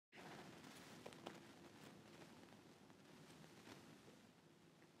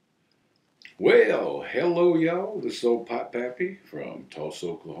Well, hello y'all. This is old Pot Pappy from Tulsa,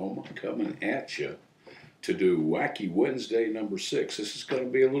 Oklahoma, coming at you to do Wacky Wednesday number 6. This is going to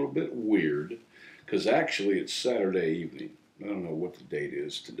be a little bit weird because actually it's Saturday evening. I don't know what the date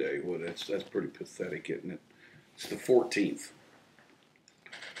is today. Well, that's pretty pathetic, isn't it? It's the 14th.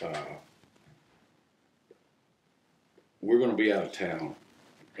 We're going to be out of town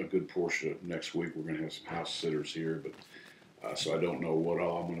a good portion of next week. We're going to have some house sitters here, but so I don't know what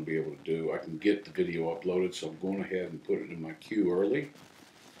all I'm going to be able to do. I can get the video uploaded, so I'm going ahead and put it in my queue early.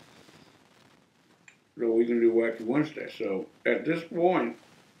 So we're going to do Wacky Wednesday. So at this point,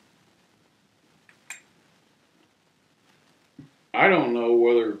 I don't know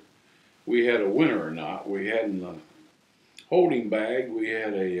whether we had a winner or not. We had in the holding bag, we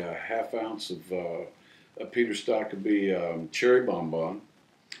had a half ounce of a Peter Stockabee cherry bonbon.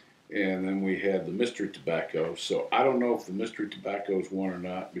 And then we had the mystery tobacco. So I don't know if the mystery tobacco's won or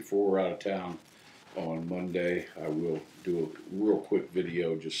not. Before we're out of town on Monday, I will do a real quick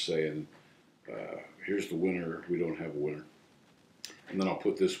video just saying, here's the winner. We don't have a winner. And then I'll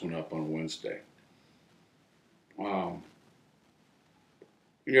put this one up on Wednesday. Yeah,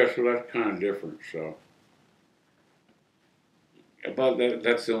 so that's kind of different. So, but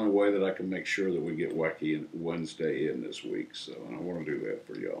that's the only way that I can make sure that we get Wacky Wednesday in this week. So I want to do that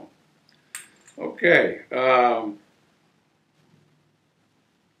for y'all. Okay,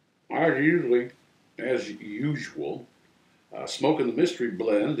 as usual, smoking the mystery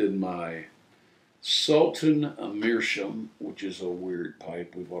blend in my Sultan Meerschaum, which is a weird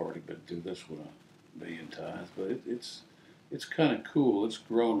pipe. We've already been through this one a million times, but it's kind of cool. It's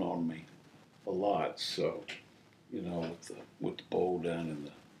grown on me a lot, so you know, with the bowl down in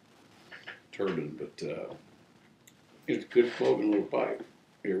the turban, but it's a good smoking little pipe.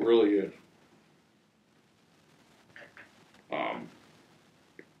 It really is.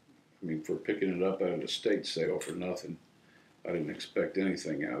 I mean, for picking it up at an estate sale for nothing, I didn't expect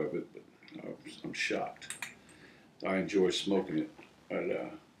anything out of it, but I'm shocked. I enjoy smoking it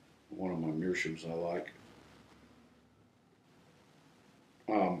at one of my Meerschaums I like.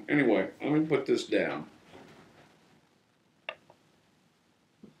 Anyway, let me put this down.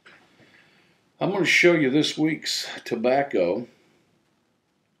 I'm going to show you this week's tobacco.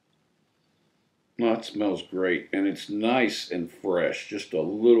 No, it smells great, and it's nice and fresh, just a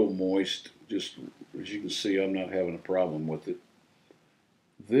little moist. Just as you can see, I'm not having a problem with it.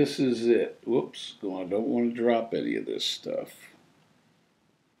 This is it. Whoops, I don't want to drop any of this stuff.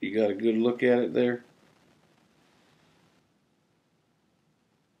 You got a good look at it there?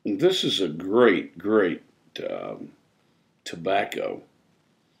 And this is a great tobacco.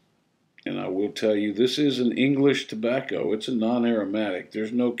 And I will tell you, this is an English tobacco. It's a non-aromatic.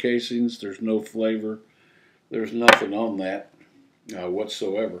 There's no casings. There's no flavor. There's nothing on that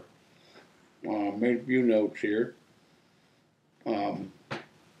whatsoever. Made a few notes here.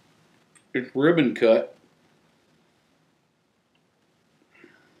 It's ribbon cut.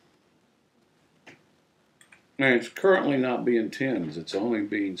 And it's currently not being tinned. It's only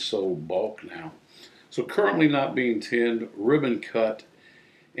being sold bulk now. So currently not being tinned, ribbon cut.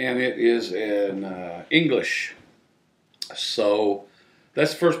 And it is in English. So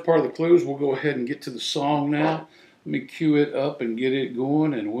that's the first part of the clues. We'll go ahead and get to the song now. Let me cue it up and get it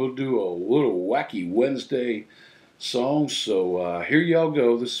going, and we'll do a little Wacky Wednesday song. So here y'all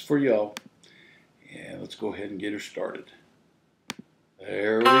go. This is for y'all. And let's go ahead and get her started.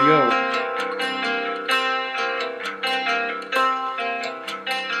 There we go.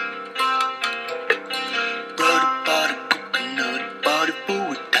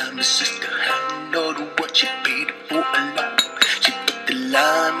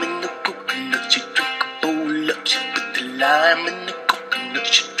 Lime in the coconut, she drink a bowl up. She put the lime in the coconut,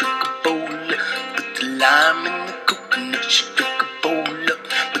 she drink a bowl up. Put the lime in the coconut, she drink a bowl up.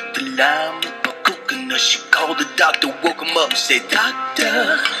 Put the lime in the coconut, she called the doctor, woke him up and said,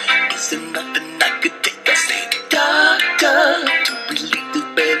 Doctor, is there nothing I could take? I said, Doctor, to relieve the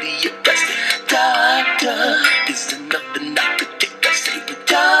bellyache. I said, Doctor, is there nothing I could take? I said,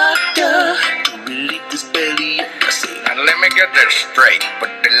 Doctor, to relieve this bellyache. I said, now let me get this straight. Put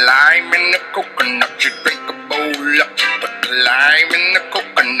the lime in the coconut, you drink a bowl up. Put the lime in the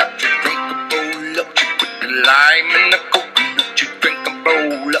coconut, you drink a bowl up. You put the lime in the coconut, you drink a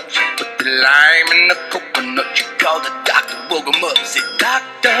bowl up. You put the lime in the coconut, you call the doctor, woke him up, said,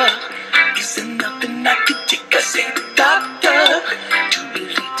 Doctor, is there nothing I could take? I said, Doctor, to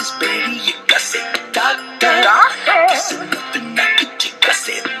relieve this bellyache. I said, Doctor, is there nothing I could take? I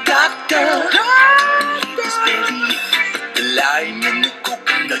said, Doctor, to relieve this bellyache. Lime in the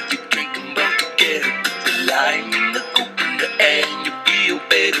coconut, you drink them both together. Put the lime in the coconut and you feel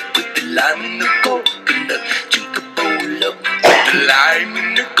better. Put the lime in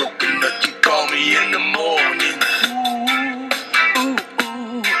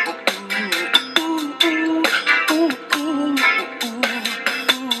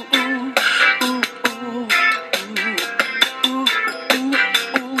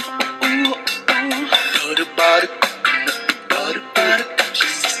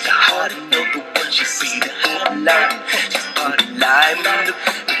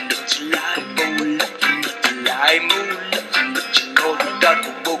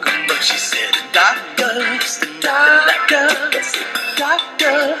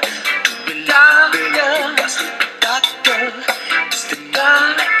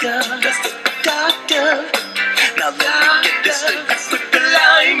doctor. Now let me get this straight. Put the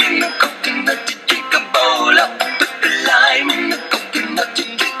lime in the coconut, you drink a bowl up. Put the lime in the coconut, you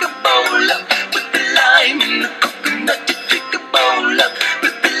drink a bowl up. Put the lime in the coconut, you drink a bowl up.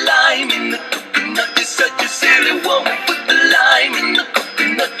 Put the lime in the coconut, you're such a silly woman. Put the lime in the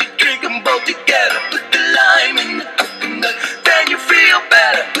coconut, you drink them both together. Put the lime in the coconut, then you feel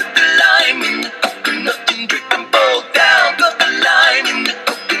better. Put the lime in the coconut and drink them both down. Put the lime in the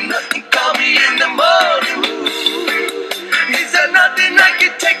coconut and call me in the morning. Ooh. Is there nothing I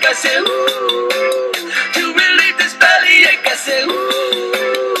can take? I say, ooh, to relieve this bellyache. I say,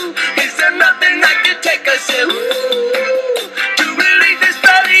 ooh. Is there nothing I can take? I say, ooh, to relieve this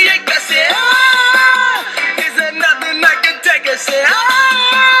bellyache. I say, ah. Is there nothing I can take? I say,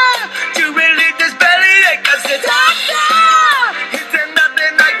 ah, to relieve this bellyache. I say, doctor. Is there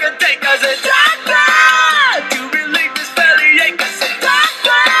nothing I can take? I say, doctor, to relieve this bellyache. I say,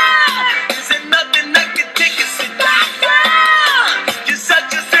 doctor. Is there nothing I can take? I say, doctor. You're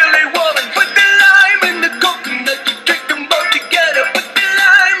such a silly woman. Put the lime in the coconut, you drink them both together. Put the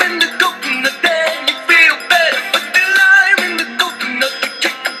lime in the coconut, then you feel better. Put the lime in the coconut, you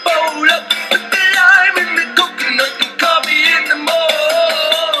drink a bowl up. Put the lime in the coconut and call me in the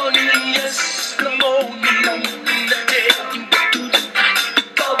morning. Yes, the morning, I tell you what to do.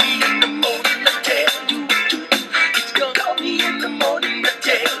 Call me in the morning, I tell you what to do. It's gonna call me in the morning, I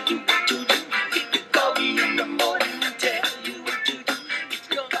tell you what to do. If you call me in the morning, I tell you what to do. It's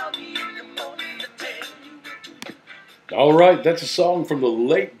gonna call me in the morning, I tell you what to do. All right, that's a song from the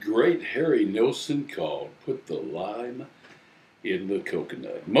late, great Harry Nilsson called Put the Lime in the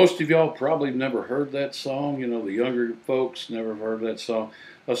Coconut. Most of y'all probably never heard that song. You know, the younger folks never heard that song.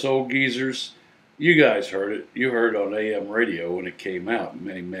 Us old geezers, you guys heard it. You heard it on AM radio when it came out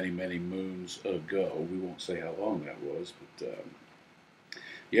many, many, many moons ago. We won't say how long that was, but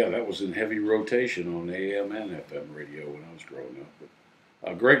yeah, that was in heavy rotation on AM and FM radio when I was growing up. But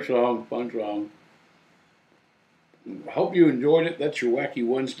a great song, fun song. I hope you enjoyed it. That's your Wacky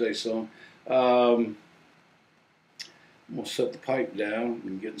Wednesday song. I'm going to set the pipe down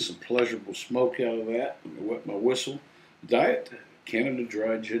and get some pleasurable smoke out of that. I'm going to wet my whistle. Diet Canada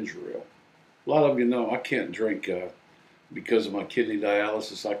Dry Ginger Ale. A lot of you know I can't drink, because of my kidney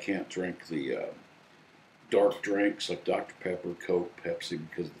dialysis, I can't drink the dark drinks like Dr. Pepper, Coke, Pepsi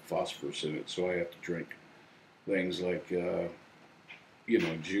because of the phosphorus in it. So I have to drink things like, you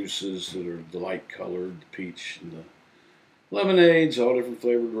know, juices that are the light colored, the peach and the lemonades, all different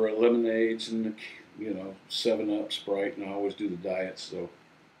flavored lemonades, and the, you know, 7-Up, Sprite, and I always do the diet, so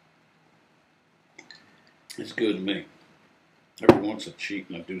it's good to me. Every once I cheat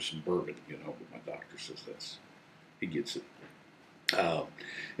and I do some bourbon, you know, but my doctor says he gets it.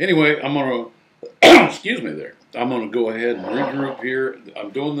 Anyway, I'm going to, excuse me there, I'm going to go ahead and regroup here. I'm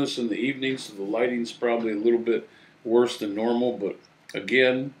doing this in the evening, so the lighting's probably a little bit worse than normal, but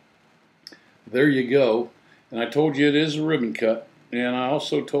again, there you go. And I told you it is a ribbon cut, and I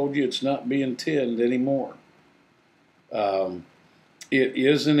also told you it's not being tinned anymore. It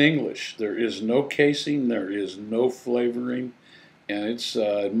is in English. There is no casing, there is no flavoring, and it's,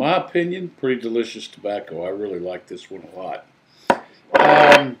 in my opinion, pretty delicious tobacco. I really like this one a lot.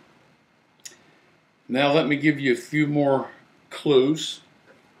 Now let me give you a few more clues.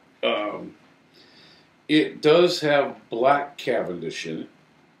 It does have black Cavendish in it.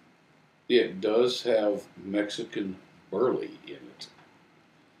 It does have Mexican barley in it.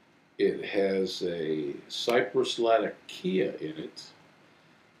 It has a Cypress Latakia in it,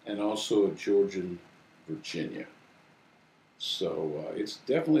 and also a Georgian Virginia. So it's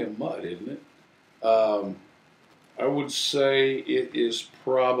definitely a mud, isn't it? I would say it is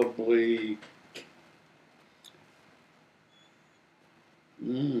probably,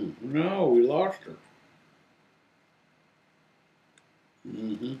 no, we lost her.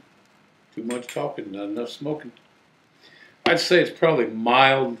 Too much talking, not enough smoking. I'd say it's probably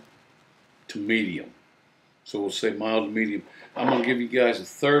mild to medium. So we'll say mild to medium. I'm going to give you guys a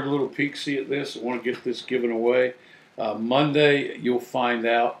third little peek-see at this. I want to get this given away. Monday, you'll find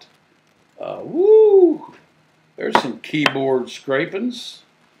out. Woo! There's some keyboard scrapings.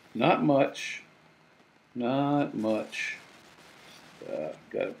 Not much. Not much.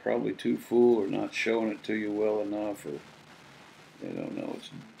 Got it probably too full or not showing it to you well enough, or I don't know.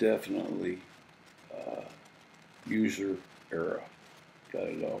 It's definitely user error. Got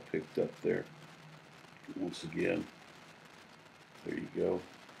it all picked up there. Once again, there you go.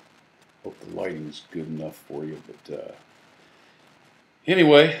 Hope the lighting's good enough for you. But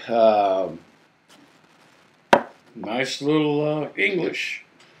anyway, nice little English.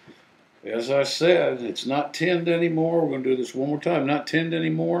 as I said, it's not tinned anymore. We're going to do this one more time. Not tinned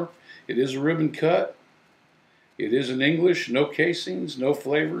anymore. It is a ribbon cut. It is in English, no casings, no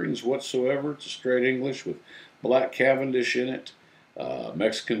flavorings whatsoever. It's a straight English with black Cavendish in it,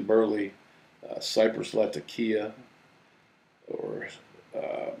 Mexican Burley, Cypress Latakia, or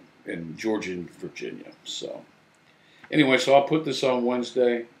in Georgian Virginia. So anyway, so I'll put this on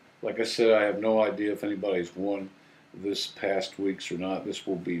Wednesday. Like I said, I have no idea if anybody's won this past week's or not. This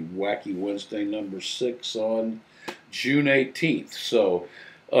will be Wacky Wednesday number 6 on June 18th. So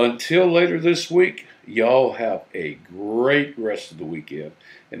until later this week, y'all have a great rest of the weekend,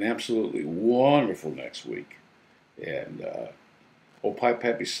 and absolutely wonderful next week. And old Pipe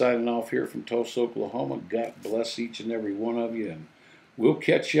Happy signing off here from Tulsa, Oklahoma. God bless each and every one of you, and we'll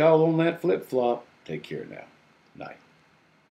catch y'all on that flip-flop. Take care now. Night.